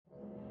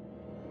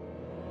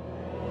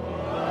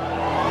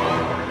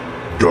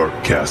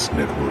Darkcast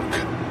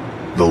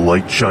Network. The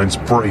light shines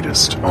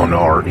brightest on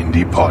our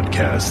indie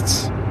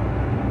podcasts.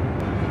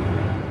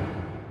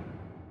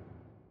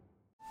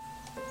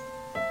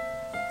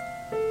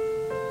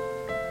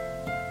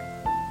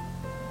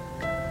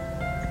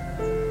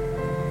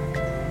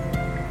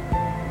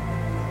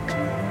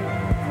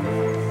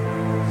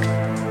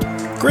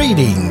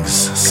 Greetings,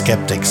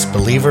 skeptics,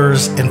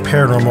 believers, and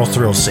paranormal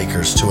thrill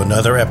seekers, to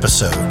another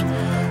episode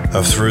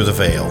of Through the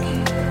Veil.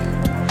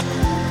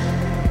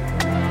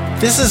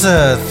 This is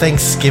a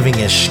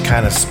Thanksgiving-ish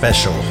kind of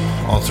special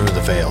on Through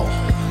the Veil.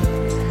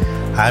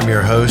 I'm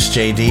your host,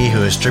 JD,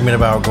 who is dreaming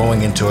about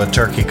going into a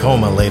turkey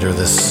coma later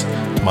this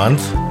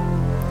month.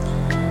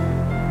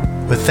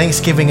 With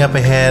Thanksgiving up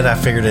ahead, I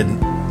figured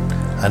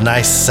a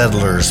nice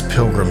settler's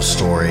pilgrim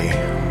story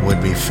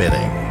would be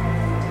fitting.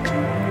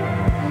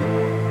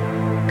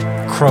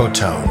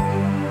 Crotone.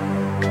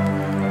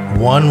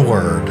 One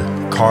word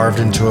carved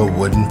into a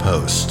wooden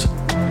post.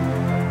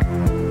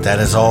 That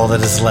is all that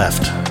is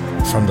left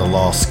from the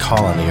lost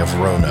colony of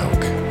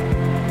Roanoke.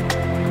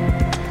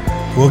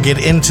 We'll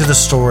get into the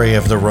story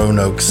of the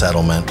Roanoke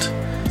settlement,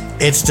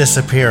 its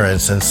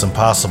disappearance, and some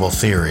possible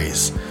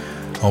theories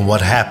on what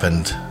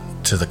happened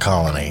to the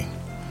colony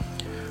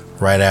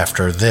right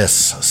after this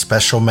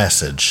special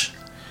message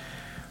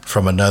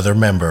from another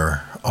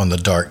member on the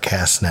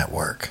Darkcast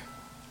Network.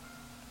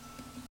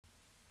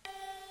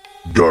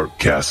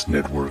 Darkcast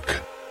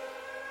Network.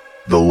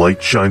 The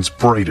light shines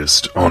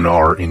brightest on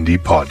our indie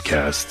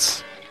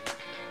podcasts.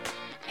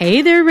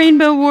 Hey there,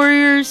 Rainbow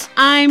Warriors.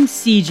 I'm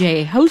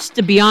CJ, host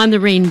of Beyond the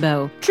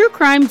Rainbow, True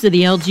Crimes of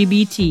the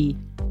LGBT.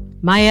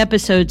 My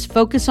episodes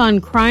focus on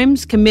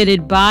crimes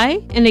committed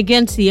by and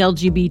against the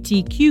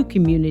LGBTQ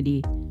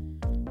community.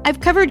 I've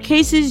covered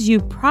cases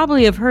you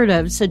probably have heard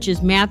of, such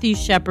as Matthew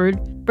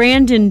Shepard,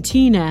 Brandon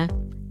Tina,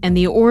 and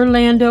the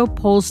Orlando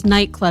Pulse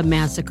nightclub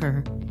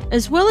massacre,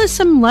 as well as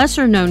some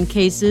lesser-known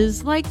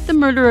cases like the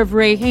murder of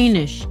Ray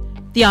Hainish,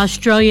 the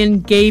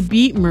Australian gay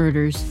beat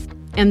murders,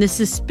 and the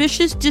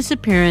suspicious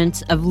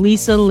disappearance of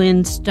Lisa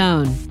Lynn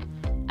Stone.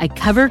 I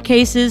cover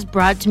cases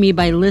brought to me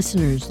by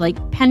listeners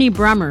like Penny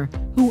Brummer,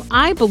 who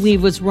I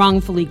believe was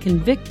wrongfully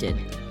convicted,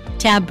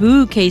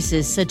 taboo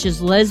cases such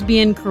as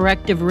lesbian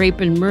corrective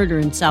rape and murder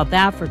in South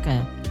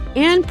Africa,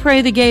 and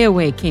Pray the Gay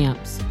Away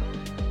camps.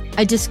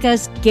 I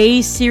discuss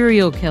gay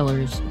serial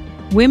killers,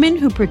 women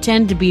who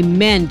pretend to be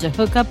men to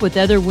hook up with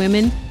other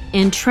women,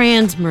 and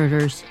trans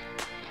murders.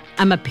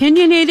 I'm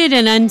opinionated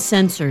and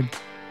uncensored.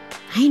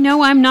 I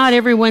know I'm not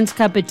everyone's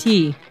cup of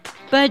tea,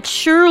 but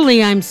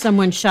surely I'm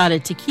someone's shot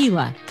at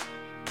tequila.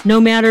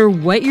 No matter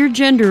what your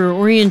gender or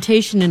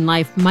orientation in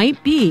life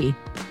might be,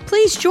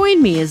 please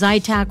join me as I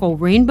tackle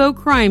rainbow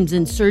crimes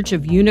in search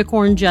of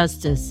unicorn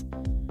justice.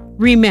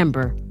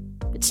 Remember,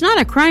 it's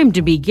not a crime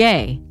to be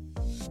gay,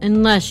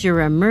 unless you're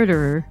a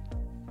murderer.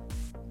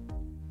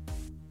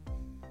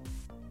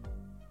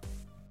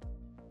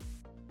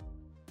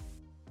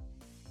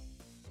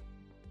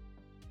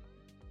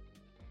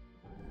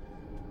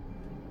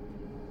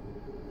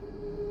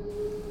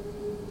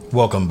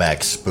 Welcome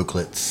back,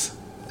 Spooklets,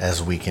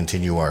 as we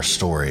continue our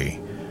story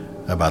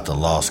about the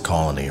lost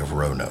colony of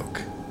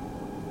Roanoke.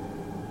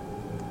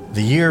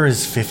 The year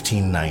is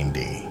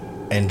 1590,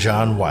 and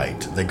John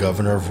White, the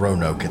governor of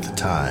Roanoke at the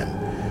time,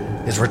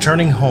 is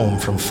returning home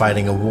from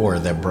fighting a war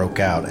that broke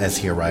out as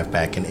he arrived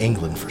back in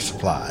England for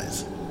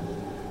supplies.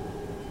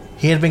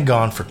 He had been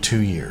gone for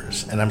 2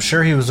 years, and I'm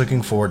sure he was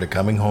looking forward to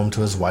coming home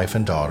to his wife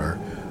and daughter,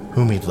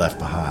 whom he'd left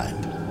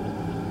behind.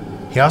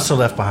 He also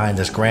left behind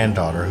his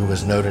granddaughter, who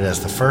was noted as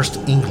the first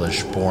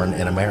English born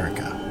in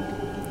America.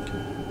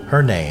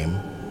 Her name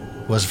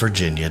was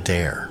Virginia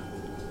Dare.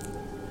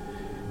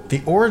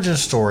 The origin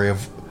story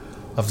of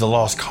the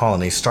lost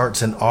colony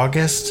starts in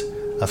August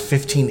of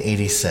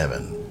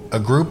 1587. A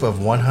group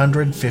of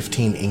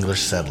 115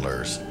 English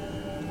settlers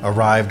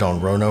arrived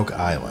on Roanoke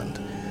Island.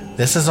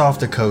 This is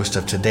off the coast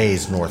of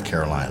today's North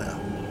Carolina.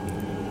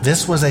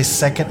 This was a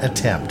second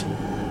attempt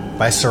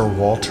by Sir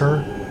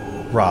Walter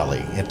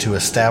Raleigh and to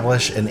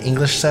establish an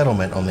English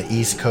settlement on the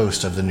east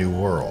coast of the New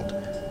World.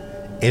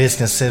 It is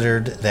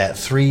considered that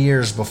 3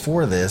 years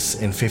before this,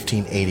 in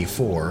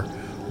 1584,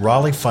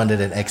 Raleigh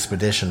funded an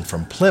expedition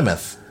from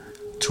Plymouth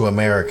to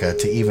America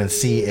to even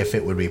see if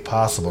it would be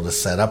possible to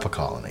set up a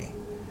colony.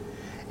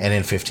 And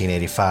in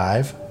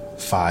 1585,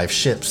 5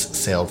 ships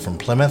sailed from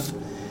Plymouth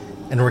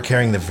and were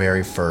carrying the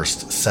very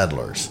first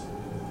settlers.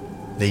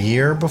 The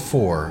year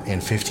before,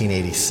 in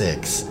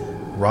 1586,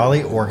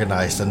 Raleigh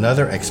organized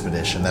another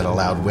expedition that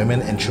allowed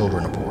women and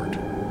children aboard.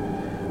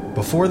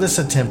 Before this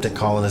attempt at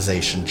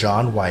colonization,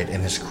 John White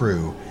and his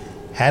crew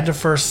had to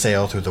first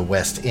sail through the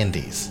West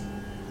Indies,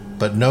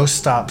 but no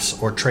stops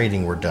or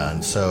trading were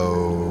done,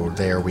 so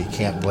there we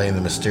can't blame the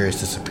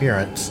mysterious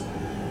disappearance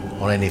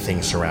on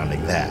anything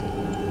surrounding that.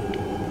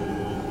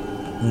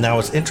 Now,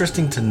 it's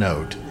interesting to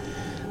note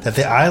that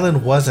the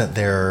island wasn't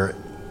their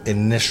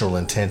initial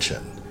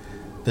intention.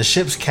 The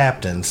ship's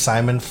captain,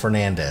 Simon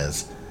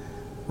Fernandez,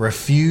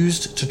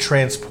 refused to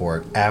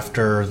transport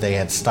after they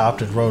had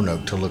stopped at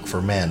Roanoke to look for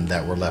men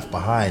that were left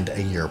behind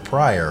a year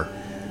prior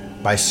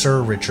by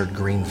Sir Richard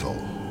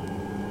Grenville.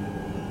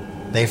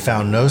 They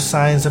found no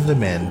signs of the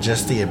men,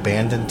 just the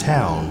abandoned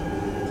town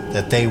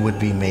that they would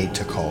be made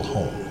to call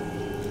home.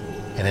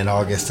 And in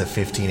August of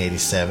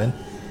 1587,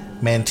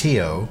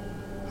 Manteo,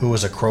 who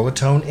was a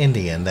Croatoan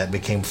Indian that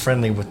became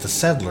friendly with the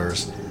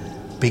settlers,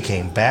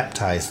 became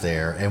baptized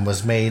there and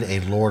was made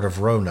a Lord of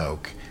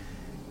Roanoke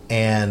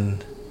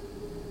and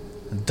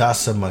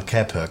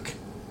Dassamakepuk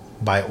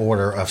by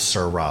order of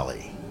Sir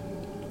Raleigh.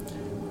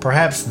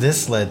 Perhaps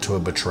this led to a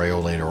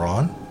betrayal later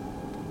on,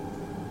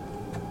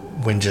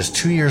 when just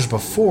 2 years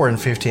before, in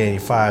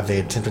 1585, they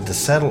attempted to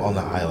settle on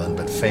the island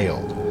but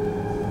failed.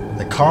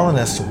 The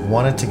colonists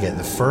wanted to get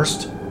the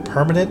first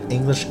permanent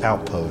English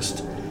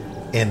outpost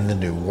in the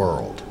New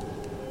World.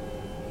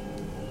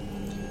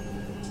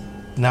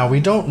 Now, we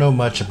don't know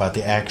much about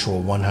the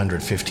actual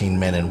 115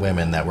 men and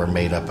women that were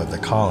made up of the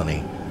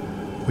colony.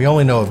 We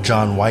only know of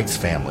John White's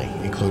family,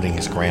 including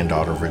his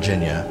granddaughter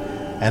Virginia,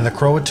 and the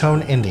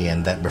Croatoan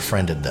Indian that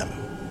befriended them.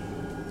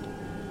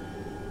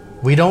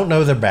 We don't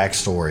know their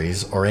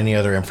backstories or any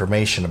other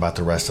information about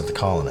the rest of the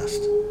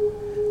colonists.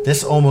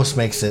 This almost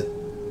makes it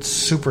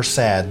super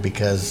sad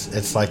because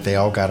it's like they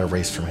all got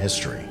erased from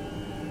history,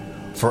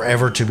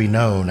 forever to be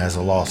known as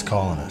a lost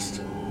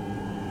colonist.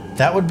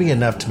 That would be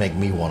enough to make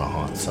me want to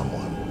haunt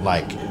someone.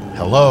 Like,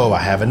 hello, I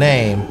have a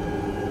name.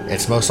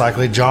 It's most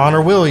likely John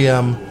or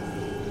William,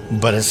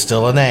 but it's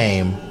still a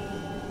name.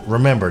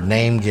 Remember,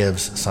 name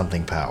gives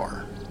something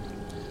power.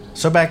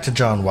 So back to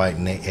John White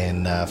in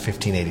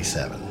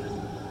 1587.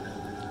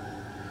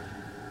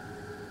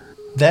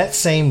 That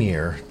same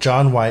year,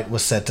 John White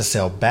was set to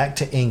sail back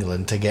to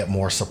England to get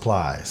more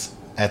supplies.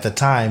 At the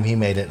time he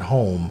made it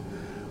home,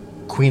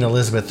 Queen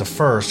Elizabeth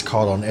I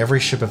called on every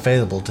ship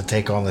available to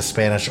take on the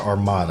Spanish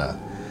Armada.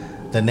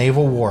 The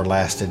naval war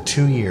lasted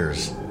 2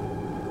 years.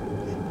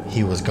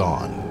 He was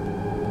gone.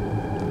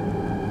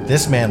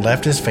 This man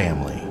left his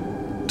family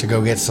to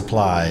go get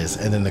supplies,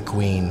 and then the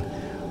Queen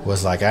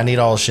was like, I need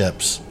all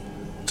ships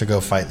to go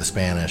fight the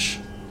Spanish,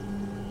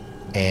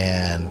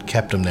 and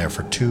kept him there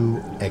for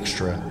 2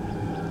 extra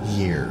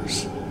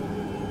years.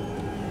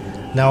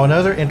 Now,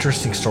 another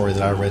interesting story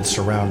that I read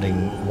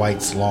surrounding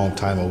White's long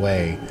time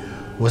away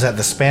was that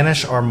the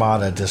Spanish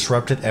Armada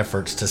disrupted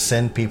efforts to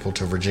send people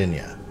to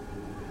Virginia.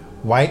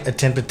 White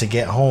attempted to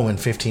get home in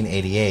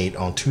 1588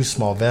 on 2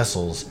 small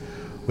vessels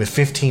with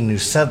 15 new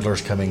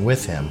settlers coming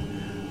with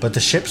him, but the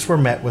ships were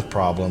met with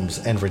problems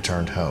and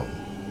returned home.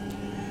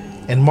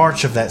 In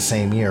March of that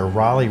same year,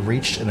 Raleigh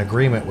reached an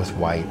agreement with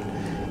White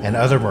and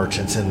other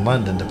merchants in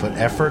London to put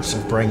efforts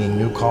of bringing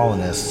new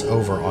colonists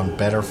over on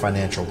better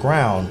financial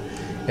ground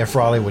if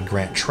Raleigh would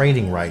grant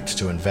trading rights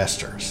to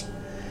investors.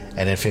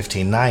 And in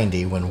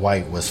 1590, when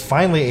White was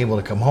finally able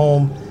to come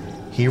home,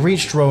 he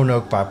reached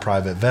Roanoke by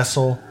private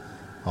vessel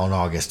on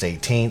August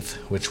 18th,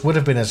 which would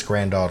have been his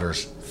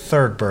granddaughter's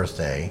 3rd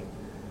birthday.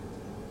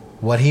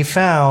 What he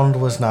found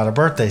was not a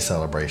birthday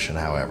celebration,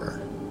 however.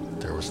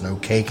 There was no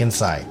cake in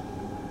sight.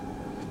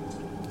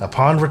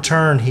 Upon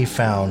return, he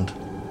found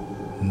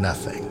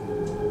nothing.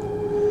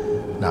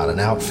 Not an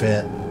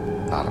outfit,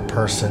 not a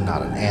person,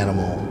 not an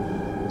animal.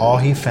 All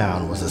he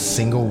found was a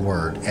single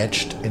word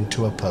etched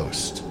into a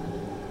post: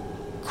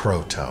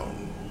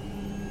 Croatoan.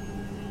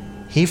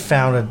 He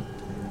founded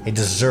a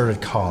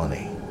deserted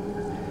colony,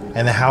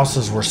 and the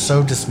houses were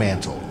so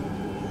dismantled.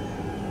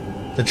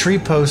 The tree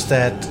post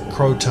that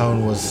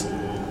Croatoan was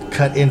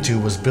cut into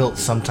was built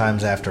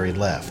sometimes after he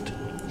left.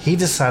 He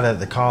decided that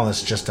the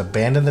colonists just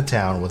abandoned the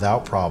town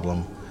without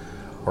problem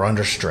or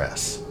under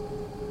stress.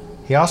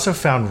 He also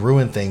found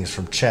ruined things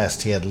from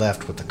chests he had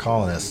left with the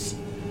colonists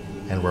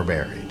and were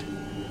buried.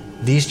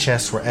 These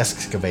chests were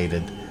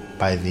excavated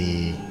by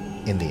the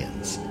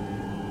Indians.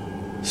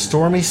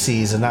 Stormy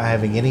seas and not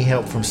having any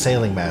help from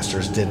sailing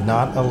masters did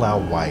not allow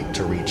White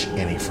to reach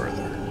any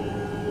further.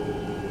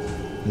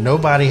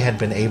 Nobody had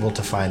been able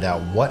to find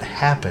out what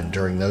happened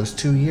during those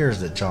 2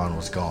 years that John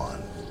was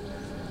gone.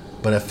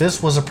 But if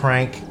this was a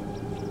prank,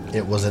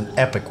 it was an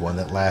epic one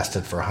that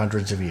lasted for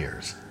hundreds of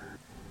years.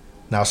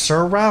 Now,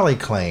 Sir Raleigh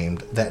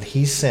claimed that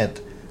he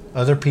sent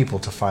other people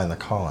to find the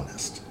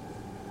colonists,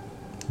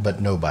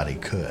 but nobody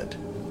could.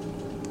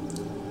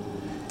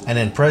 And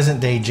in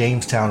present-day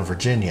Jamestown,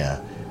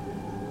 Virginia,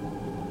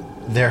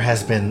 there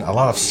has been a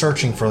lot of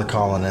searching for the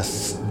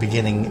colonists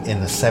beginning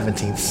in the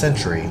 17th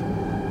century,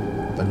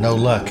 but no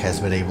luck has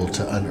been able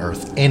to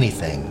unearth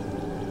anything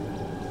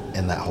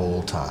in that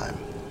whole time.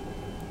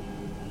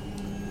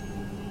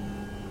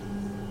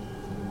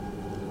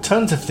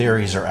 Tons of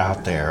theories are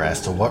out there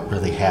as to what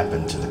really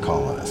happened to the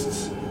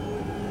colonists.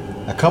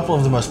 A couple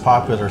of the most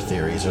popular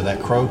theories are that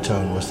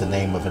Croatoan was the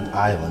name of an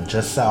island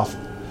just south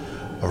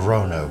of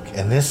Roanoke,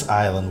 and this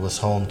island was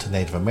home to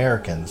Native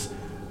Americans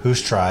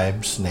whose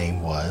tribe's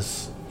name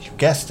was, you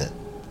guessed it,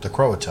 the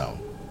Croatoan.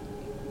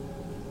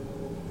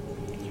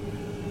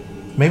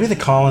 Maybe the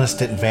colonists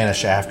didn't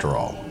vanish after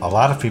all. A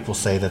lot of people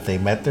say that they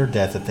met their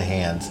death at the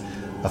hands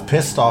of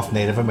pissed off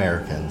Native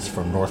Americans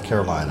from North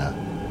Carolina,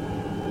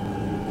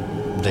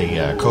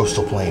 the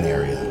coastal plain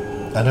area.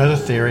 Another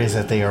theory is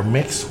that they are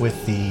mixed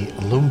with the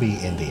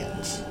Lumbee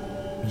Indians.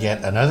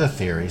 Yet another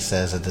theory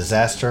says a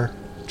disaster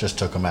just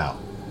took them out.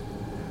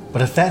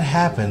 But if that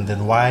happened,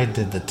 then why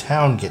did the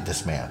town get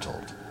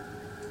dismantled?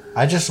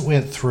 I just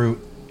went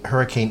through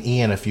Hurricane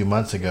Ian a few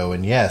months ago,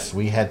 and yes,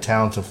 we had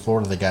towns in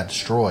Florida that got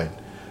destroyed,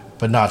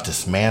 but not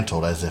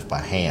dismantled as if by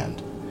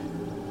hand.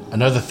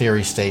 Another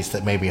theory states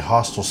that maybe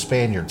hostile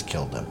Spaniards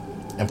killed them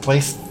and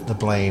placed the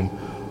blame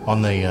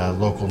on the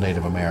local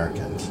Native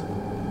Americans.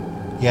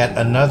 Yet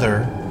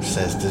another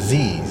says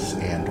disease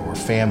and or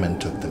famine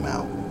took them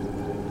out.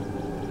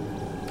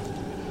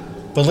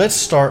 But let's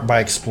start by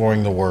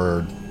exploring the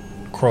word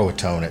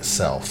Croatoan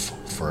itself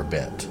for a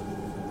bit.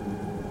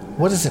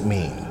 What does it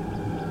mean?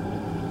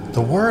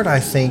 The word, I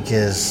think,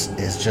 is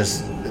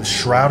just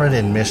shrouded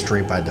in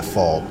mystery by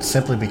default,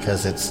 simply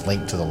because it's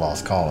linked to the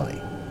lost colony.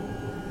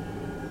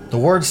 The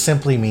word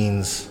simply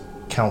means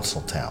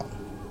council town.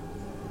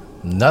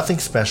 Nothing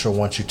special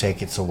once you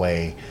take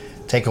away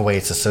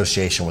its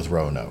association with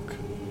Roanoke.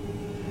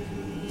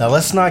 Now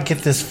let's not get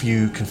this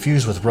view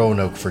confused with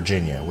Roanoke,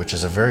 Virginia, which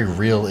is a very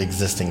real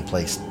existing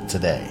place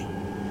today.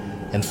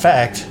 In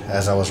fact,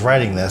 as I was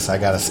writing this, I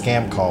got a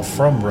scam call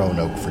from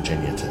Roanoke,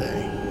 Virginia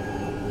today.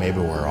 Maybe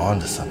we're on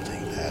to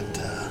something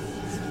that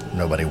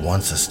nobody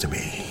wants us to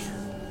be.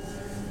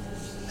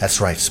 That's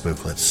right,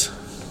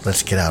 Spooklets.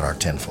 Let's get out our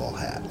tinfoil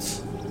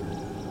hats.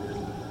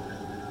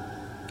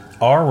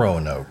 Our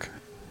Roanoke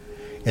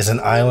is an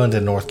island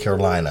in North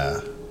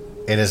Carolina.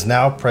 It is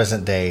now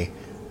present-day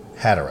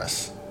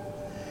Hatteras.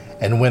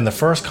 And when the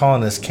first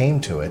colonists came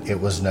to it,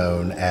 it was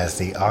known as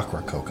the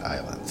Ocracoke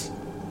Islands.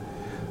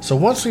 So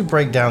once we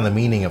break down the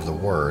meaning of the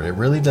word, it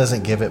really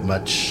doesn't give it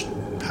much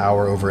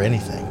power over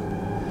anything.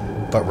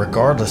 But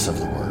regardless of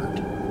the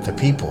word, the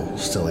people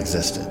still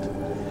existed.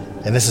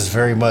 And this is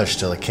very much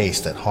still a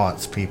case that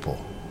haunts people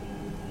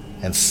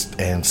and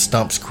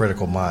stumps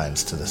critical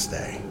minds to this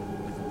day.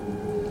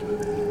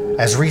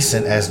 As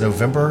recent as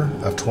November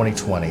of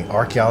 2020,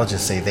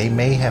 archaeologists say they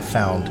may have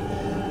found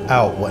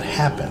out what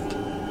happened.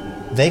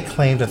 They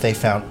claim that they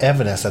found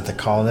evidence that the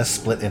colonists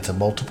split into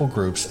multiple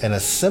groups and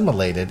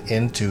assimilated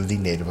into the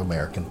Native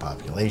American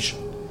population.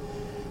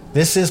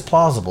 This is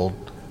plausible,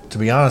 to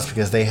be honest,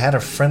 because they had a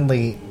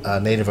friendly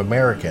Native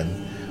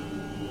American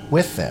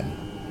with them.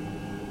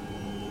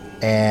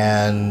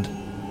 And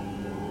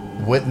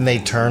wouldn't they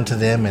turn to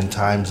them in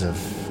times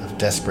of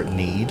desperate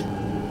need?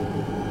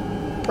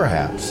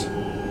 Perhaps.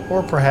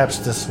 Or perhaps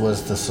this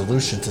was the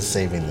solution to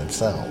saving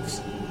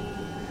themselves.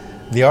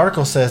 The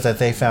article says that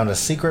they found a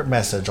secret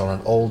message on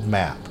an old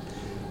map,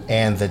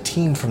 and the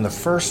team from the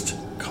First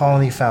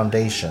Colony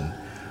Foundation,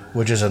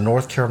 which is a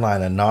North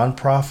Carolina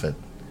nonprofit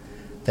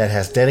that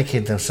has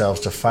dedicated themselves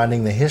to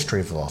finding the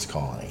history of the lost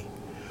colony,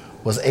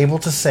 was able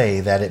to say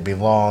that it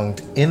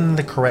belonged in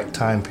the correct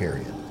time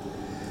period.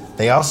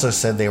 They also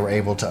said they were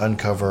able to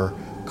uncover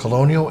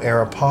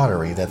colonial-era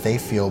pottery that they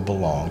feel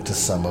belonged to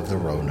some of the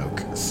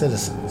Roanoke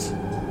citizens.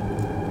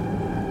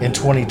 In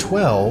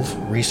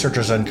 2012,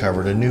 researchers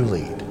uncovered a new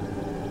lead.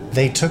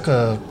 They took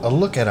a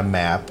look at a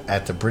map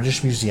at the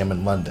British Museum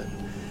in London.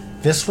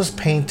 This was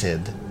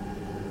painted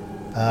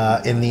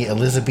in the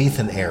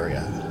Elizabethan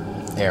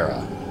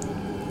era,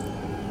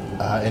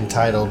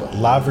 entitled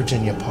La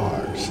Virginia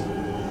Pars.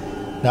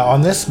 Now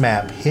on this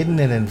map, hidden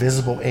in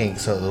invisible ink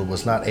so that it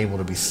was not able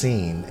to be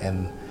seen,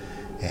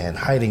 and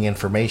hiding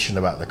information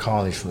about the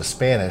colonies from the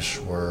Spanish,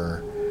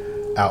 were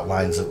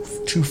outlines of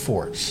two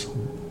forts.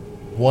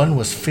 One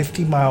was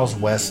 50 miles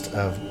west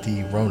of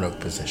the Roanoke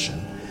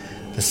position,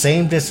 the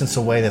same distance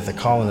away that the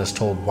colonists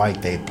told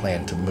White they had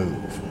planned to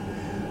move.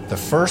 The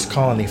First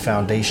Colony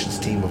Foundation's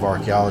team of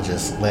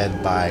archaeologists,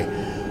 led by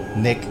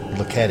Nick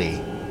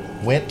Lucchetti,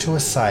 went to a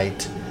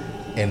site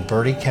in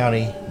Bertie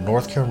County,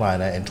 North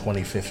Carolina in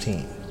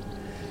 2015.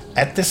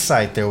 At this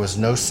site, there was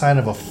no sign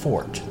of a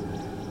fort,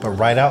 but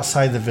right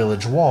outside the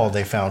village wall,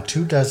 they found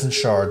 24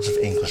 shards of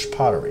English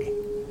pottery.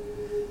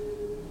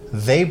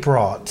 They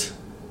brought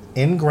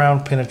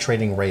in-ground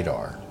penetrating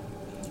radar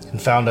and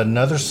found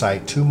another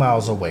site 2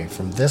 miles away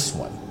from this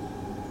one.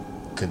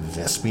 Could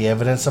this be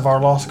evidence of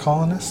our lost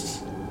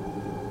colonists?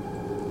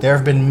 There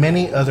have been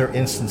many other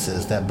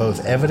instances that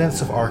both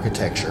evidence of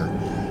architecture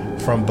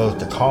from both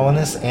the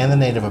colonists and the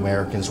Native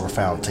Americans were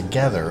found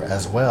together,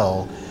 as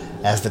well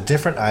as the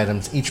different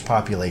items each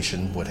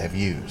population would have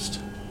used.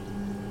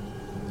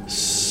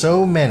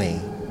 So many,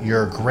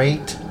 your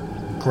great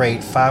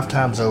 5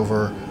 times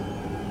over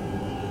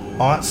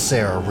Aunt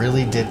Sarah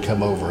really did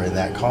come over in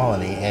that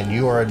colony, and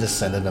you are a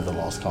descendant of the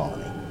lost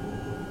colony.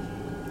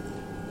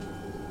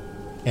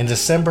 In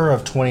December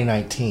of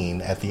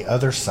 2019, at the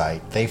other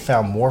site, they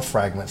found more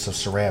fragments of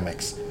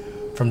ceramics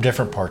from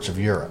different parts of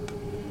Europe.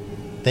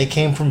 They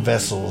came from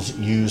vessels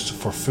used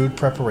for food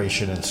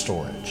preparation and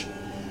storage.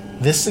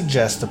 This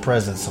suggests the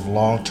presence of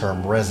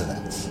long-term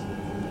residents.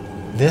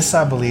 This,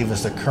 I believe,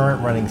 is the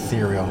current running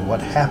theory on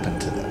what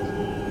happened to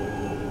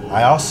them.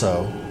 I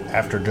also,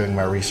 after doing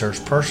my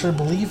research, personally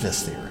believe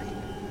this theory.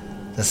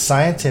 The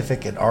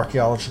scientific and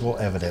archaeological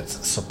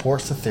evidence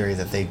supports the theory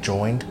that they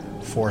joined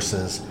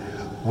forces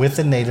with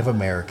the Native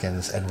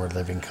Americans and were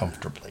living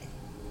comfortably.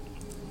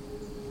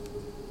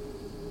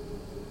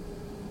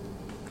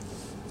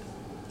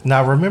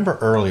 Now, remember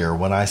earlier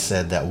when I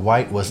said that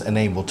White was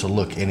unable to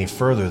look any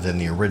further than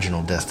the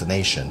original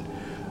destination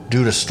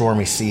due to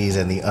stormy seas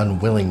and the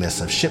unwillingness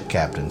of ship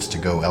captains to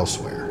go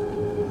elsewhere?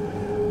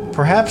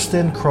 Perhaps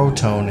then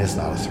Crotone is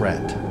not a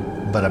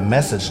threat, but a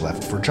message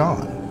left for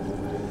John.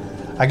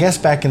 I guess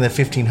back in the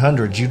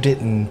 1500s you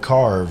didn't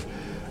carve,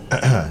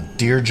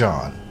 "Dear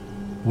John,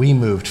 we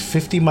moved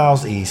 50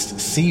 miles east,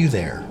 see you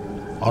there,"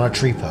 on a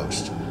tree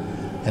post.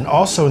 And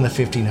also in the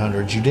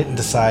 1500s you didn't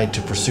decide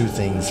to pursue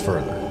things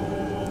further.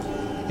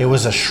 It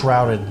was a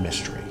shrouded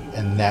mystery,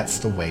 and that's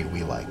the way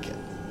we like it.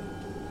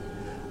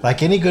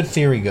 Like any good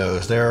theory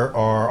goes, there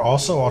are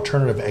also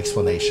alternative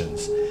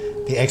explanations.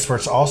 The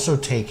experts also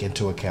take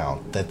into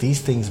account that these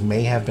things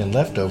may have been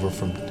left over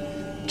from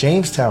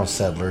Jamestown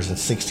settlers in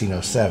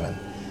 1607,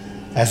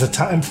 as the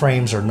time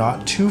frames are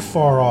not too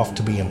far off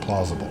to be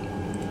implausible.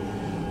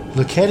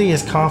 Lucchetti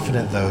is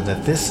confident, though,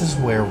 that this is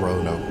where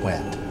Roanoke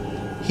went.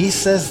 He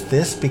says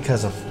this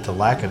because of the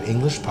lack of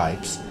English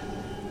pipes.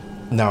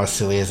 Now, as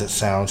silly as it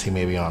sounds, he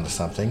may be onto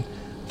something.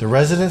 The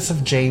residents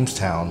of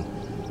Jamestown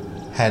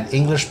had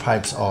English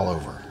pipes all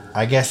over.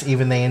 I guess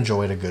even they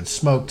enjoyed a good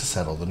smoke to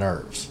settle the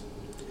nerves.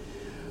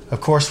 Of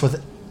course,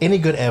 with any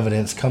good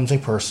evidence comes a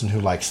person who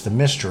likes the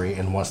mystery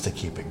and wants to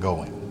keep it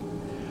going.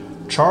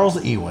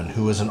 Charles Ewan,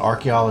 who is an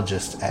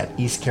archaeologist at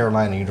East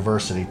Carolina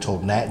University,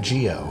 told Nat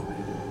Geo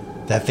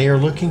that they are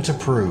looking to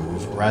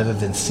prove rather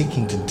than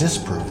seeking to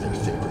disprove their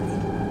theory.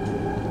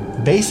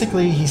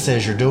 Basically, he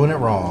says you're doing it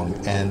wrong,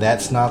 and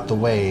that's not the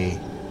way,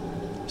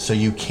 so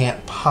you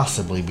can't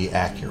possibly be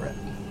accurate.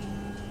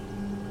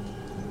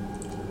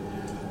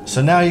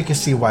 So now you can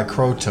see why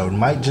Crotone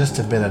might just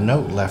have been a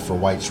note left for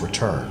White's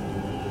return,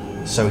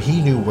 so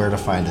he knew where to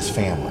find his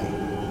family.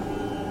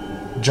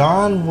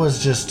 John was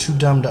just too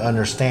dumb to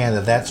understand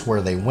that that's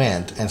where they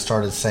went and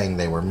started saying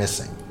they were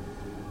missing.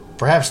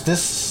 Perhaps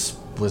this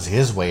was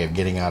his way of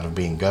getting out of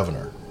being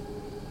governor.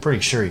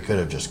 Pretty sure he could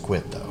have just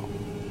quit, though.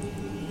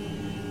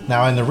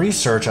 Now, in the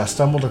research, I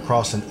stumbled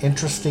across an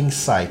interesting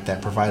site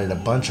that provided a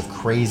bunch of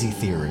crazy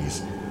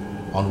theories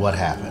on what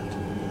happened.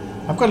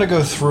 I'm going to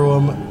go through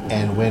them,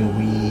 and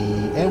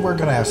we're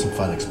going to have some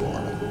fun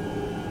exploring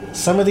them.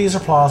 Some of these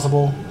are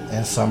plausible,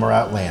 and some are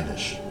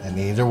outlandish, and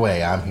either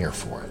way, I'm here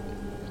for it.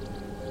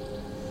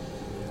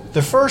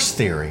 The first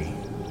theory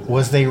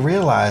was they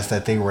realized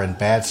that they were in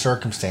bad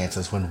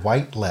circumstances when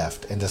White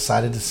left and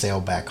decided to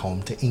sail back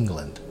home to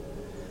England.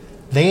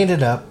 They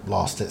ended up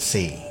lost at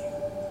sea.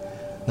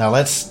 Now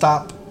let's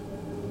stop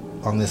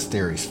on this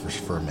theory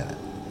for a minute.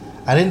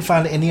 I didn't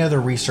find any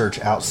other research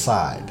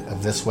outside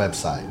of this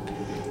website.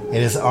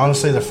 It is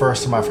honestly the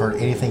first time I've heard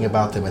anything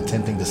about them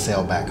attempting to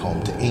sail back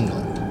home to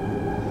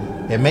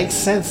England. It makes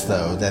sense,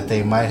 though, that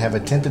they might have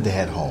attempted to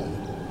head home,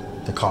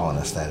 the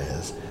colonists that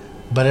is,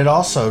 but it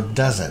also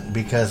doesn't,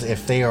 because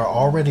if they are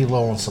already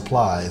low on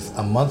supplies,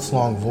 a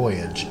months-long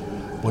voyage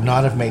would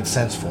not have made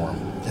sense for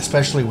them,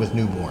 especially with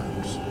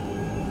newborns.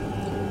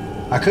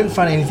 I couldn't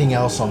find anything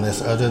else on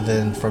this other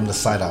than from the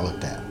site I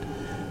looked at.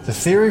 The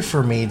theory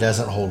for me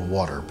doesn't hold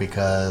water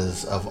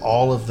because of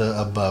all of the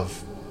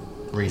above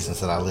reasons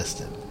that I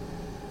listed.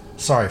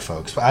 Sorry,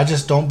 folks, but I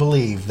just don't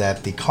believe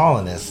that the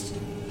colonists,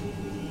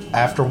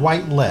 after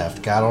White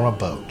left, got on a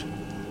boat.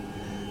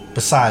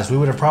 Besides, we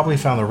would have probably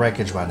found the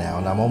wreckage by now,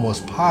 and I'm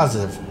almost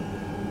positive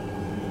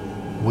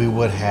we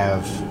would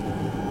have,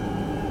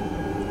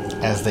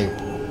 as they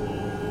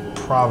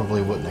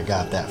probably wouldn't have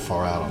got that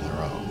far out on their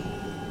own.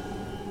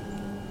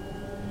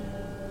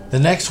 The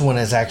next one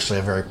is actually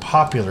a very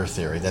popular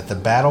theory that the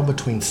battle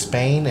between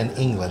Spain and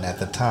England at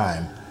the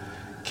time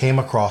came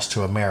across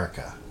to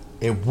America.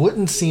 It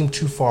wouldn't seem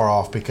too far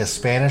off because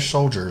Spanish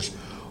soldiers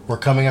were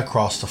coming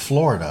across to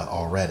Florida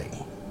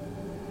already.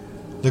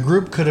 The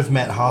group could have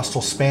met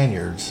hostile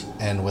Spaniards,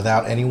 and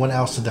without anyone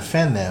else to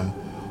defend them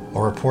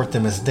or report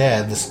them as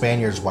dead, the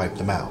Spaniards wiped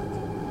them out.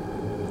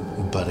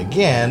 But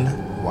again,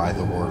 why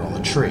the word on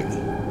the tree?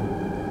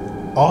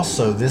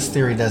 Also, this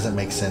theory doesn't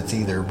make sense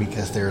either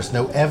because there is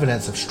no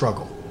evidence of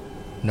struggle,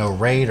 no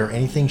raid or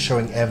anything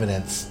showing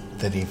evidence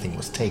that anything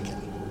was taken.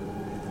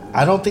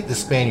 I don't think the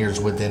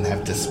Spaniards would then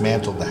have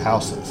dismantled the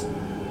houses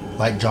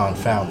like John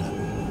found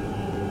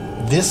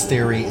them. This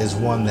theory is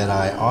one that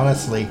I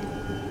honestly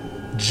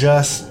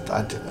just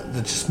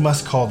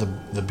must call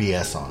the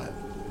BS on it.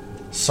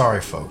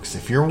 Sorry, folks.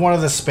 If you're one of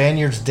the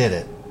Spaniards did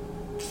it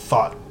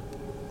thought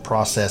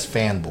process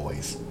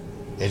fanboys,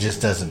 it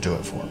just doesn't do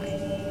it for me.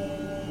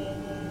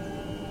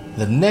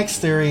 The next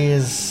theory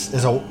is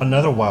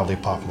another wildly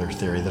popular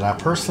theory that I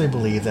personally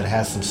believe that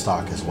has some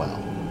stock as well.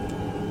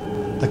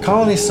 The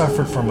colony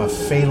suffered from a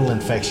fatal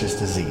infectious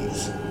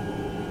disease.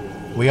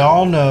 We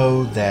all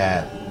know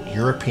that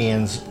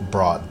Europeans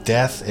brought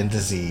death and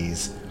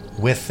disease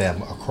with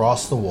them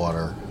across the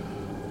water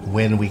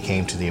when we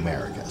came to the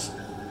Americas.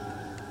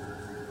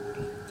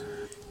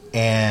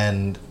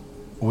 And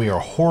we are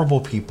horrible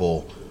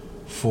people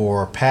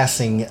for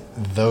passing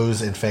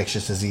those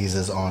infectious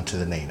diseases on to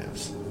the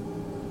natives.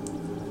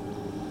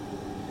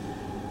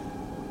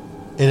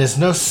 It is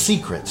no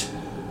secret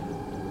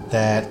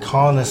that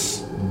colonists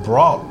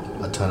brought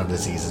a ton of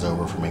diseases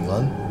over from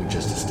England, we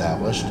just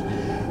established,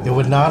 it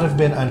would not have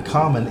been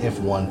uncommon if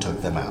one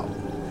took them out.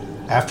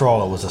 After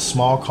all, it was a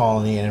small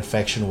colony and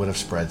infection would have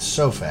spread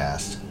so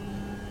fast.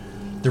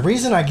 The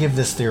reason I give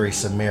this theory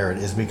some merit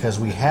is because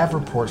we have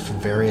reports from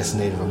various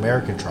Native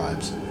American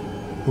tribes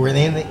who were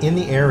in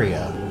the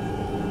area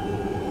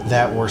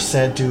that were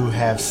said to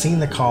have seen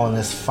the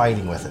colonists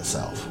fighting with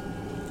itself.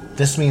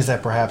 This means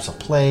that perhaps a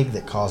plague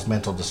that caused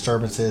mental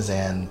disturbances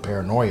and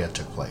paranoia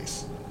took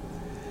place.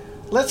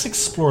 Let's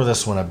explore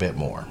this one a bit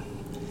more.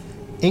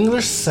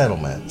 English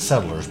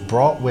settlers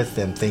brought with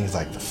them things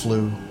like the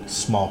flu,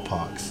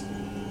 smallpox,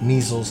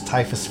 measles,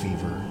 typhus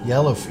fever,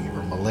 yellow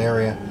fever,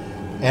 malaria,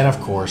 and of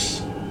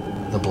course,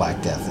 the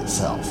Black Death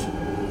itself.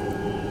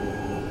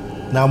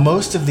 Now,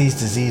 most of these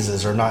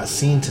diseases are not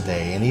seen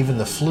today, and even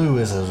the flu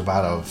is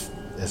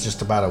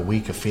just about a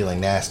week of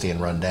feeling nasty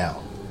and run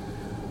down.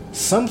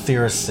 Some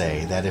theorists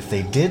say that if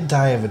they did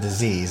die of a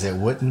disease, it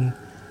wouldn't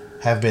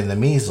have been the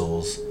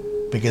measles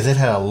because it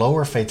had a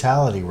lower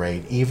fatality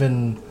rate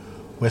even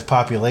with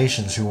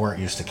populations who weren't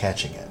used to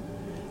catching it.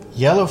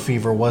 Yellow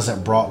fever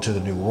wasn't brought to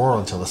the New World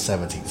until the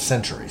 17th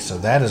century, so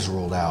that is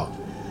ruled out,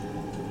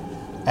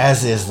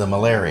 as is the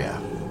malaria,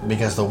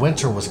 because the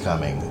winter was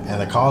coming and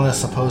the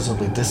colonists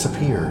supposedly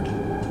disappeared,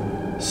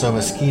 so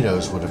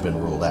mosquitoes would have been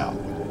ruled out.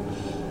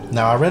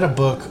 Now, I read a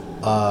book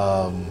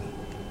on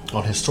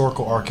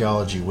historical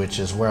archaeology, which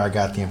is where I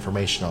got the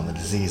information on the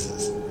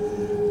diseases.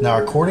 Now,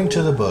 according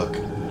to the book,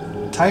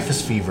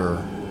 typhus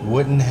fever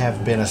wouldn't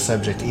have been a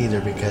subject either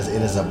because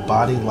it is a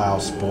body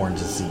louse-borne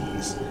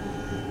disease,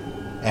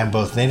 and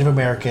both Native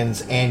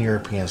Americans and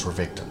Europeans were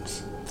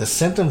victims. The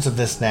symptoms of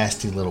this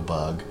nasty little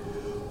bug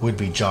would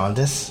be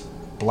jaundice,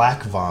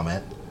 black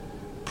vomit,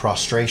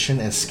 prostration,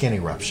 and skin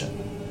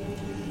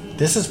eruption.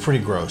 This is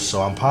pretty gross,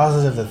 so I'm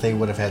positive that they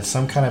would have had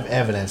some kind of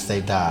evidence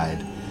they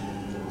died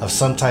of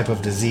some type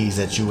of disease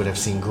that you would have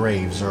seen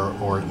graves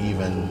or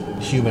even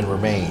human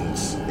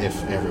remains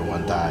if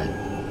everyone died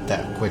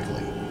that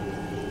quickly.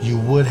 You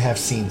would have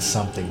seen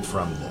something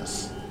from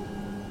this.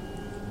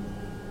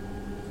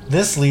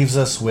 This leaves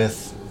us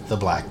with the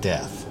Black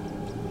Death.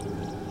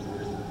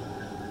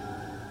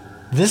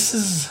 This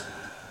is,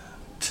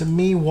 to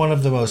me, one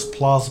of the most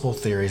plausible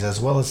theories, as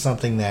well as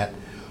something that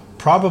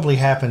probably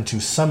happened to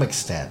some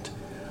extent.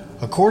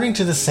 According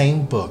to the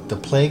same book, the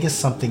plague is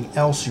something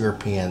else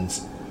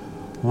Europeans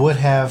would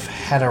have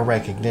had a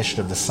recognition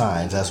of the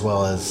signs as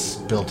well as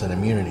built-in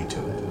immunity to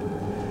it.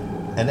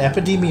 An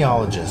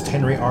epidemiologist,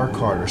 Henry R.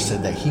 Carter,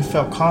 said that he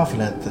felt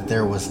confident that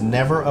there was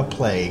never a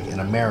plague in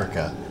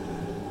America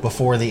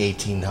before the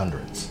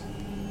 1800s.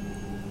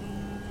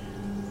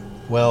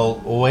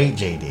 Well, wait,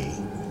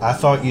 JD. I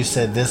thought you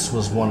said this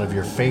was one of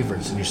your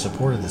favorites and you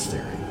supported this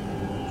theory.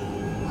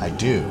 I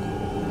do,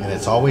 and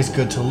it's always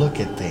good to look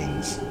at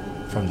things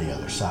from the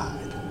other side.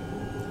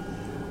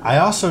 I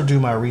also do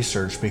my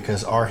research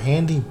because our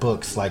handy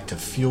books like to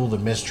fuel the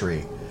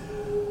mystery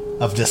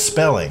of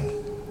dispelling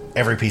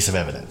every piece of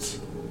evidence.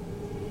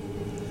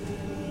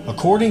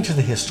 According to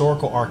the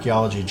Historical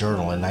Archaeology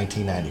Journal in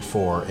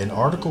 1994, an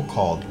article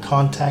called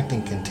Contact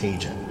and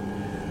Contagion,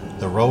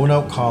 the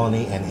Roanoke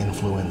Colony and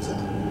Influenza,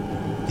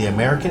 the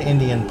American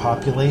Indian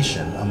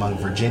population among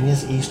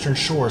Virginia's eastern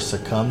shore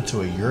succumbed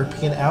to a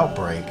European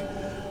outbreak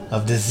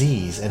of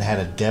disease and had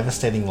a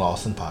devastating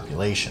loss in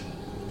population.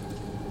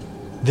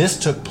 This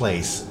took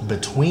place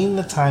between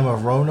the time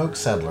of Roanoke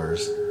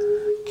settlers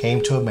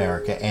came to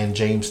America and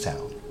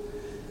Jamestown.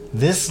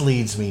 This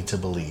leads me to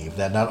believe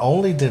that not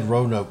only did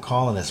Roanoke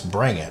colonists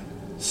bring it,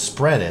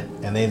 spread it,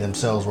 and they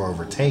themselves were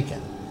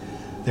overtaken,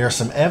 there is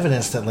some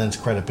evidence that lends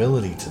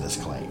credibility to this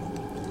claim.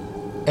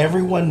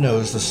 Everyone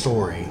knows the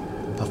story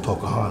of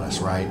Pocahontas,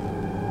 right?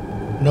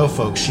 No,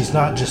 folks, she's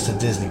not just a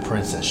Disney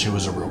princess, she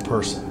was a real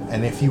person.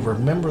 And if you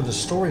remember the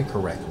story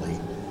correctly,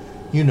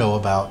 you know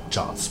about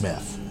John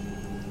Smith.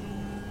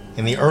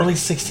 In the early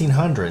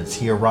 1600s,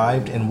 he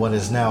arrived in what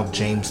is now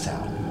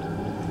Jamestown.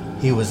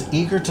 He was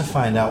eager to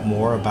find out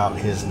more about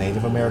his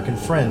Native American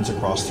friends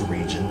across the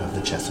region of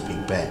the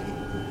Chesapeake Bay.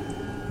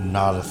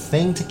 Not a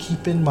thing to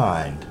keep in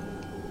mind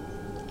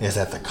is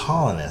that the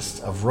colonists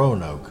of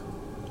Roanoke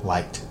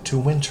liked to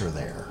winter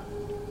there.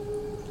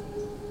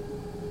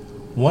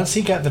 Once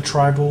he got the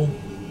tribal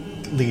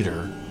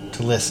leader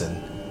to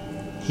listen,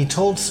 he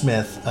told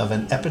Smith of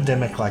an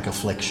epidemic-like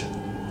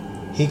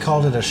affliction. He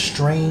called it a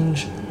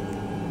strange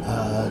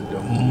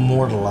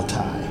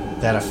mortality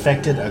that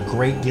affected a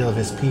great deal of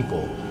his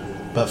people,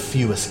 but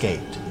few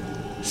escaped.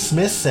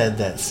 Smith said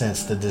that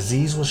since the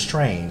disease was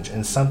strange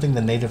and something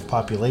the native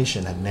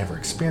population had never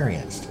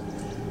experienced,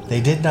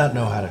 they did not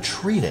know how to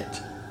treat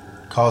it,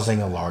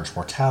 causing a large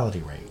mortality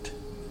rate.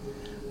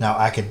 Now,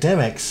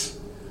 academics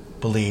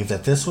believe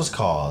that this was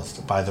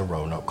caused by the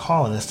Roanoke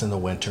colonists in the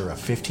winter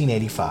of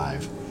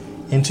 1585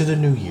 into the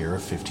new year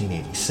of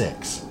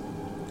 1586.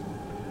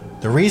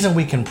 The reason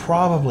we can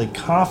probably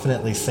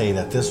confidently say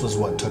that this was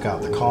what took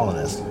out the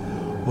colonists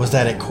was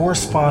that it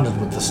corresponded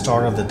with the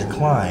start of the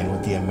decline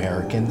with the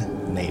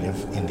American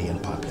native Indian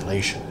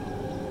population.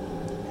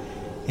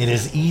 It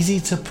is easy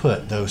to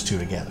put those two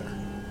together.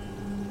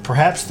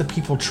 Perhaps the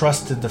people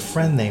trusted the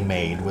friend they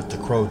made with the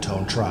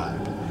Croton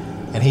tribe,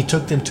 and he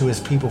took them to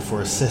his people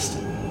for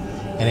assistance,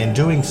 and in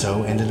doing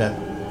so ended up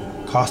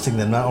costing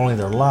them not only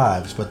their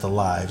lives, but the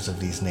lives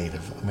of these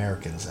Native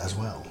Americans as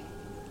well.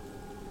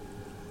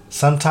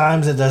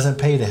 Sometimes it doesn't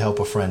pay to help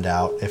a friend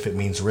out if it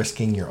means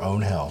risking your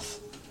own health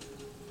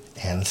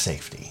and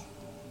safety.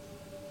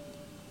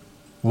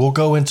 We'll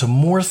go into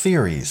more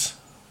theories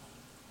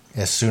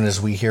as soon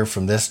as we hear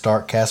from this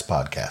Darkcast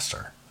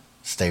podcaster.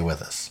 Stay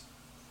with us.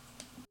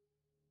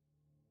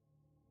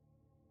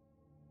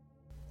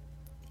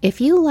 If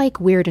you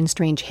like weird and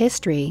strange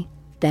history,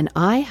 then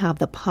I have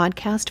the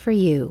podcast for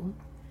you.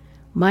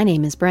 My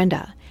name is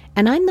Brenda,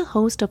 and I'm the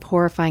host of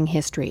Horrifying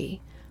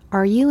History.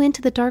 Are you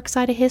into the dark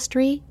side of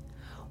history?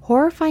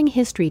 Horrifying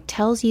History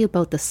tells you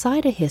about the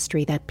side of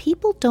history that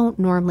people don't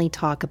normally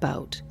talk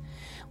about.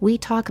 We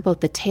talk about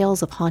the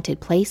tales of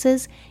haunted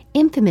places,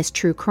 infamous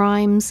true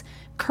crimes,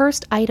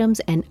 cursed items,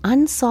 and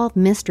unsolved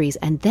mysteries,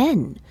 and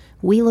then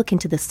we look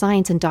into the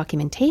science and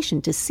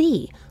documentation to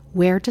see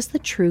where does the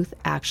truth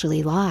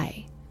actually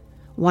lie.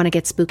 Want to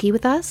get spooky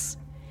with us?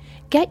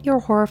 Get your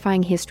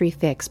Horrifying History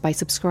fix by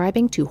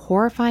subscribing to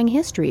Horrifying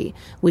History,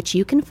 which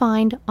you can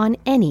find on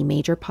any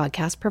major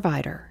podcast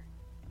provider.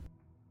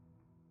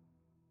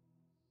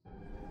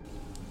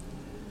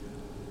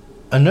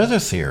 Another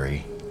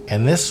theory,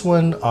 and this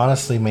one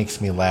honestly makes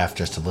me laugh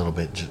just a little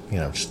bit,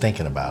 just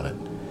thinking about it,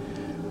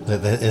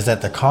 is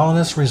that the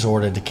colonists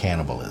resorted to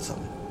cannibalism.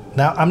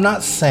 Now, I'm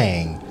not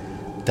saying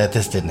that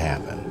this didn't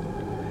happen,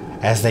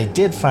 as they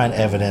did find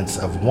evidence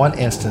of one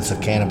instance of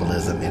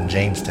cannibalism in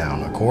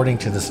Jamestown, according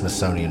to the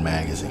Smithsonian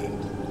Magazine.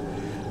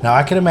 Now,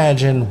 I can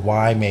imagine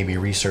why maybe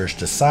research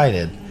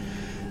decided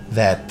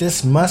that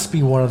this must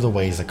be one of the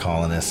ways the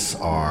colonists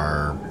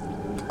are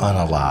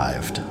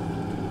unalived.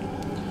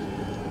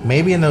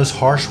 Maybe in those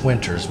harsh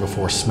winters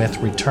before Smith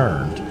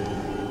returned,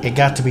 it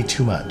got to be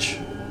too much,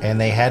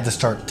 and they had to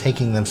start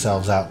taking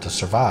themselves out to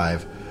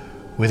survive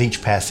with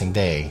each passing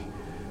day,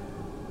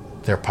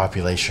 their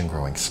population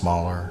growing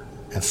smaller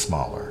and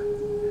smaller,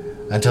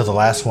 until the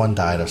last one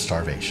died of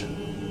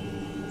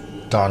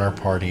starvation. Donner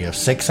Party of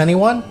 6,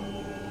 anyone?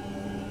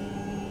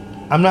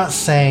 I'm not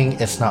saying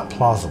it's not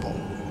plausible,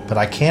 but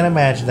I can't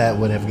imagine that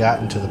would have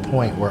gotten to the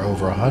point where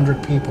over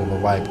 100 people were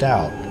wiped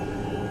out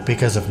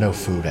because of no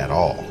food at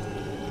all.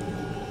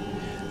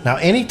 Now,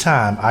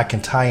 anytime I can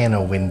tie in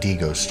a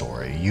Wendigo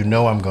story, you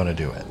know I'm going to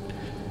do it.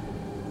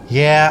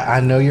 Yeah,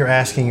 I know you're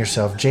asking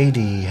yourself,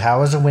 JD,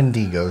 how is a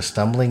Wendigo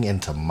stumbling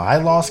into my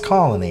lost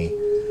colony?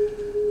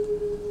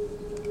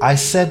 I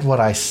said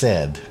what I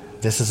said.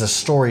 This is a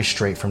story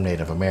straight from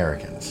Native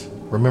Americans.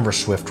 Remember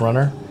Swift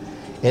Runner?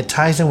 It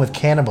ties in with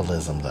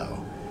cannibalism,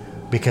 though,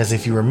 because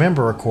if you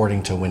remember,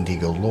 according to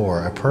Wendigo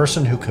lore, a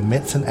person who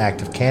commits an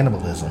act of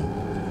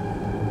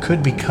cannibalism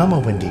could become a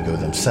Wendigo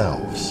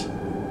themselves.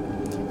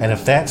 And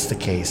if that's the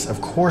case,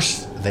 of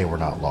course they were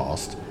not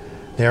lost.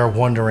 They are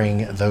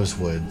wandering those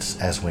woods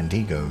as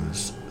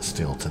Wendigos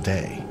still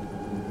today.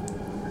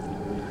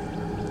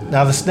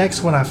 Now, this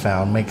next one I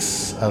found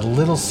makes a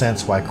little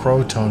sense why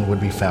Croton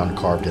would be found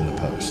carved in the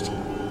post.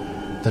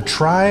 The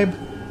tribe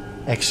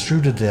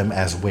extruded them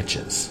as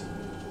witches.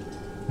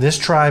 This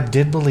tribe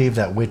did believe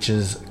that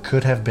witches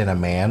could have been a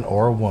man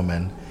or a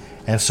woman,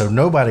 and so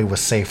nobody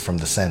was safe from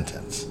the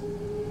sentence.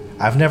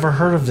 I've never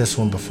heard of this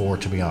one before,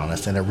 to be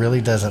honest, and it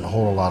really doesn't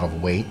hold a lot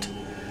of weight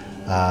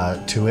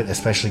to it,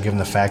 especially given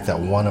the fact that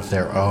one of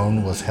their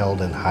own was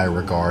held in high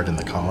regard in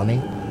the colony.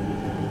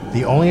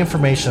 The only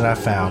information I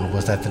found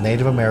was that the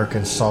Native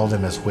Americans saw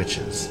them as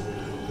witches,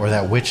 or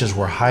that witches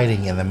were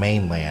hiding in the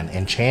mainland,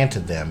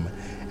 enchanted them,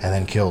 and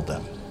then killed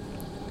them.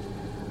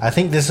 I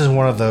think this is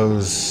one of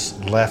those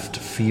left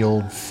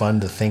field,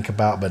 fun to think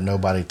about, but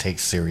nobody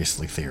takes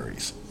seriously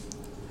theories.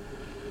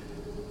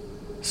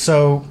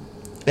 So,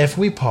 if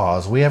we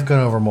pause, we have gone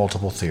over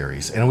multiple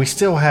theories, and we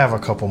still have a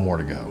couple more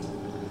to go.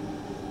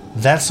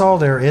 That's all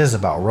there is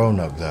about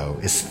Roanoke, though,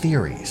 is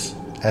theories.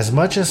 As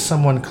much as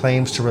someone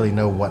claims to really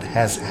know what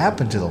has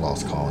happened to the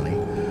lost colony,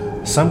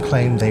 some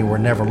claim they were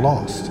never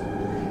lost,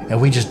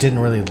 and we just didn't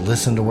really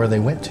listen to where they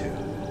went to.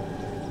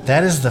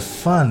 That is the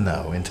fun,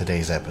 though, in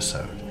today's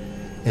episode,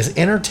 is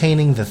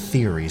entertaining the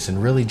theories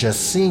and really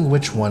just seeing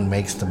which one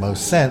makes the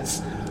most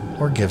sense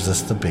or gives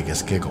us the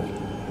biggest giggle.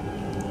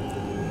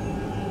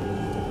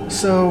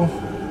 So,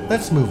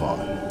 let's move on.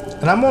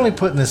 And I'm only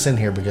putting this in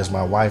here because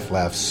my wife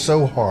laughed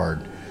so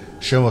hard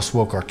she almost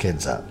woke our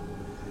kids up.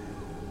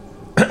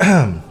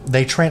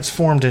 They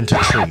transformed into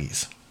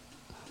trees.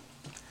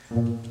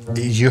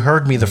 You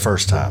heard me the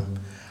first time.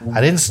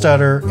 I didn't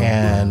stutter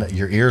and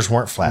your ears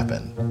weren't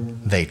flapping.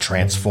 They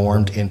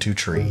transformed into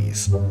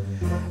trees.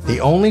 The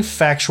only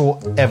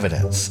factual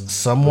evidence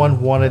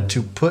someone wanted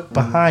to put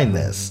behind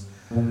this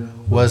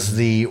was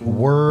the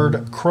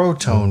word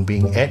Croton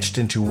being etched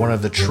into one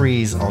of the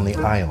trees on the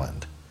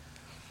island.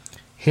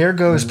 Here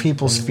goes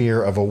people's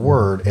fear of a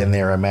word and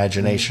their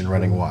imagination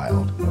running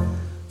wild.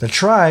 The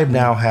tribe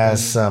now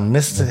has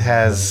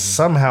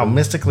somehow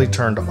mystically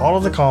turned all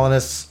of the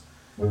colonists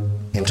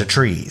into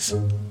trees.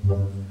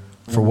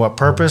 For what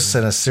purpose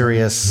and a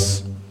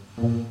serious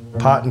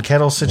pot and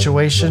kettle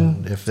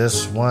situation, if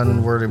this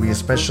one were to be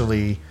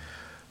especially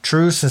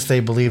true, since they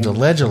believed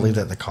allegedly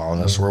that the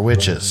colonists were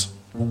witches.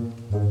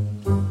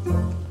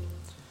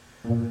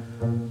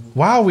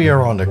 While we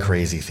are on to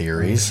crazy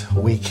theories,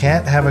 we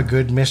can't have a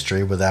good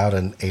mystery without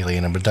an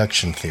alien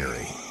abduction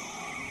theory.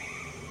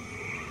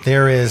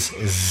 There is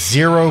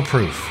zero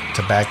proof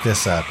to back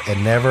this up,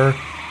 and never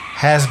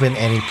has been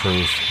any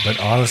proof, but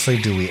honestly,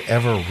 do we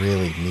ever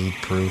really need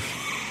proof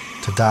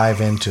to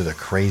dive into the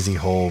crazy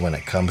hole when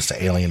it comes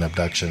to alien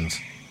abductions?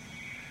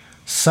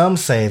 Some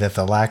say that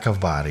the lack of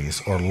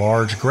bodies or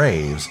large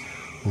graves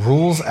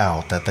rules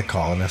out that the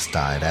colonists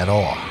died at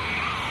all.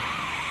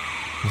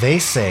 They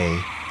say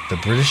the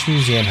British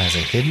Museum has a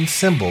hidden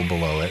symbol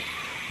below it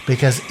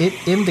because it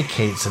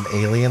indicates an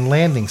alien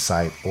landing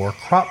site or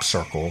crop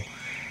circle,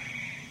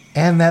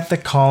 and that the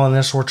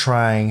colonists were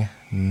trying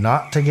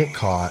not to get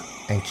caught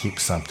and keep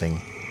something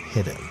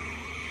hidden.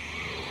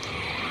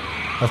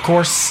 Of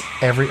course,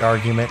 every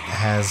argument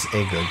has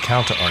a good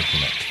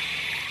counter-argument.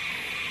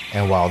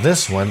 And while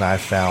this one I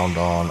found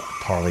on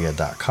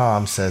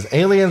Parlia.com says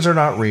aliens are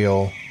not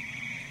real,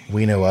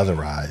 we know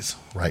otherwise,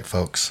 right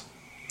folks?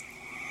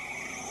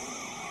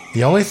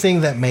 The only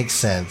thing that makes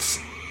sense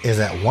is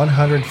that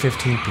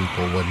 115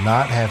 people would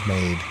not have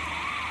made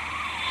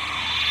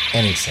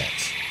any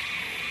sense.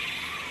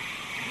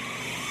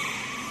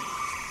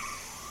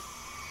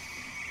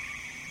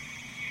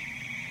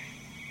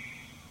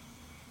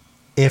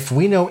 If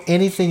we know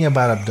anything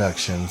about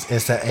abductions,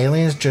 it's that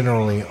aliens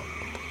generally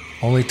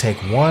only take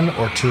one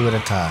or two at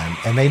a time,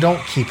 and they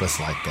don't keep us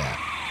like that.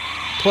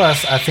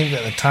 Plus, I think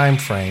that the time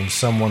frame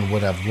someone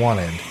would have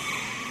wanted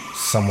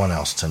someone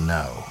else to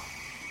know.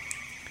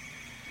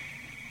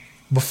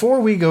 Before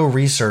we go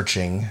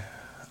researching,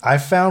 I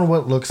found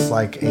what looks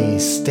like a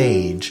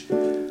stage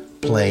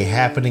play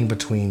happening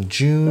between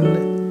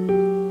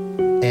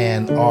June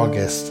and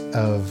August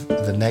of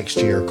the next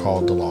year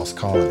called The Lost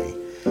Colony.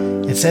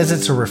 It says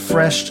it's a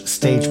refreshed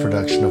stage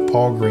production of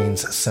Paul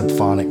Green's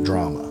symphonic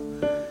drama.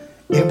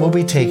 It will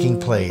be taking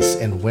place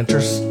in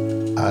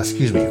Waterside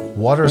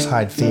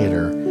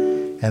Theater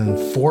and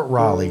Fort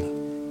Raleigh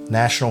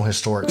National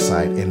Historic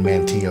Site in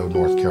Manteo,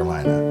 North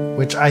Carolina,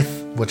 which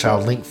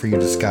I'll link for you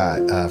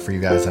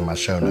guys in my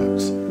show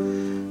notes.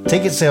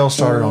 Ticket sales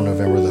started on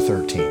November the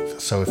 13th.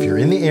 So if you're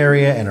in the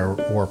area and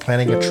are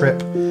planning a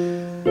trip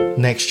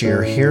next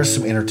year, here's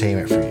some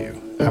entertainment for you.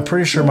 I'm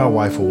pretty sure my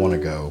wife will want to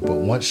go, but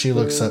once she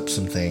looks up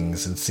some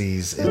things and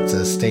sees it's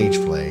a stage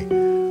play,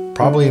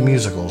 probably a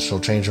musical, she'll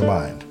change her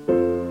mind.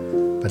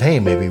 But hey,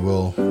 maybe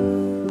we'll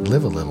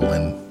live a little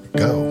and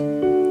go.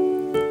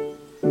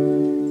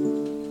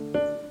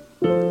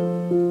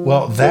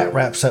 Well, that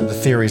wraps up the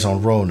theories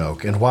on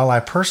Roanoke, and while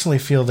I personally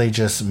feel they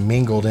just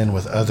mingled in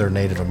with other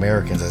Native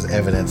Americans as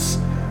evidence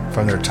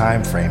from their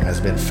time frame has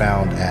been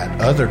found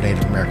at other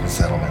Native American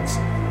settlements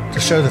to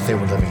show that they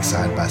were living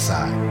side by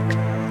side.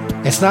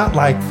 It's not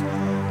like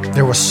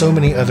there were so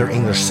many other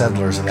English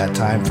settlers in that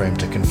time frame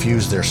to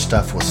confuse their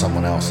stuff with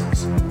someone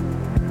else's.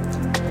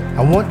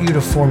 I want you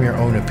to form your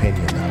own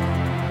opinion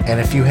though, and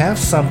if you have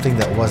something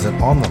that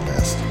wasn't on the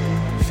list,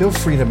 feel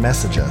free to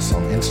message us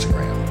on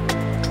Instagram,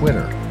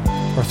 Twitter,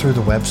 or through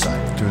the website,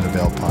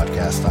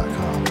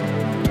 throughtheveiledpodcast.com.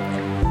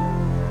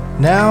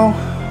 Now,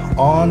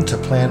 on to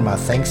plan my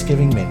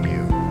Thanksgiving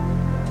menu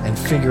and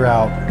figure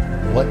out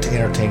what to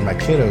entertain my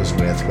kiddos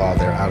with while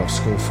they're out of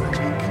school for a week.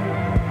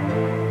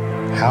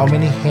 How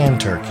many hand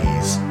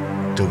turkeys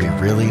do we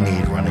really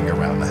need running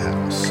around the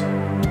house?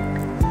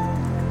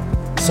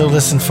 So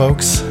listen,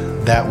 folks,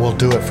 that will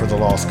do it for the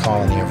Lost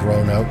Colony of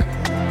Roanoke.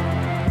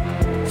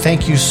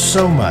 Thank you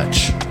so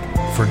much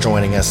for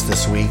joining us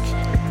this week.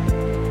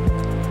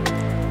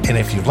 And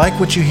if you like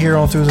what you hear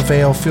on Through the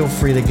Veil, feel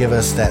free to give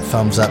us that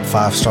thumbs up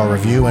 5-star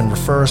review and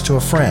refer us to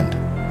a friend.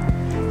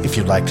 If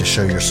you'd like to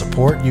show your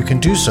support, you can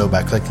do so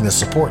by clicking the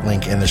support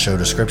link in the show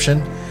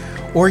description,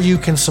 or you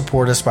can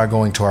support us by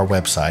going to our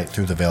website,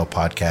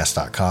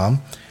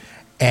 throughtheveiledpodcast.com,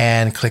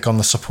 and click on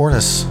the Support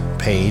Us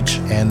page,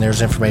 and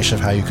there's information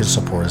of how you can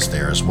support us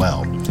there as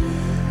well.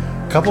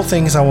 A couple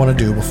things I want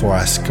to do before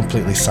I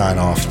completely sign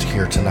off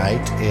here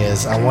tonight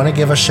is I want to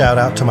give a shout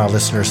out to my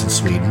listeners in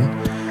Sweden.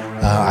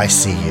 I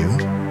see you.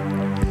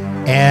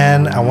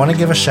 And I want to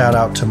give a shout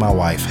out to my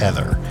wife,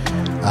 Heather,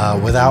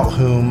 without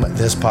whom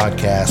this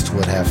podcast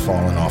would have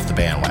fallen off the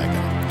bandwagon.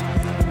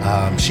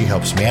 She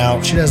helps me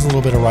out. She does a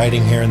little bit of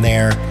writing here and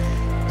there,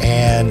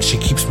 and she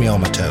keeps me on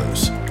my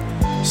toes.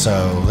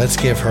 So let's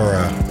give her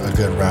a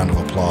good round of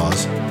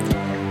applause.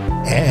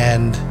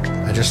 And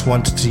I just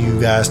wanted you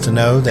guys to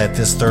know that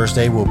this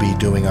Thursday we'll be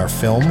doing our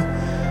film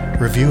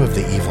review of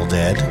the Evil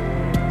Dead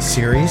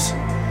series,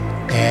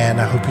 and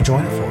I hope you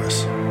join it for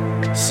us.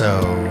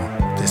 So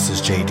this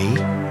is JD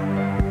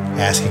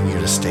asking you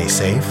to stay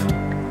safe,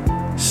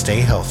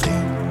 stay healthy,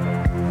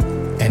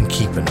 and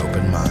keep an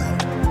open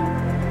mind.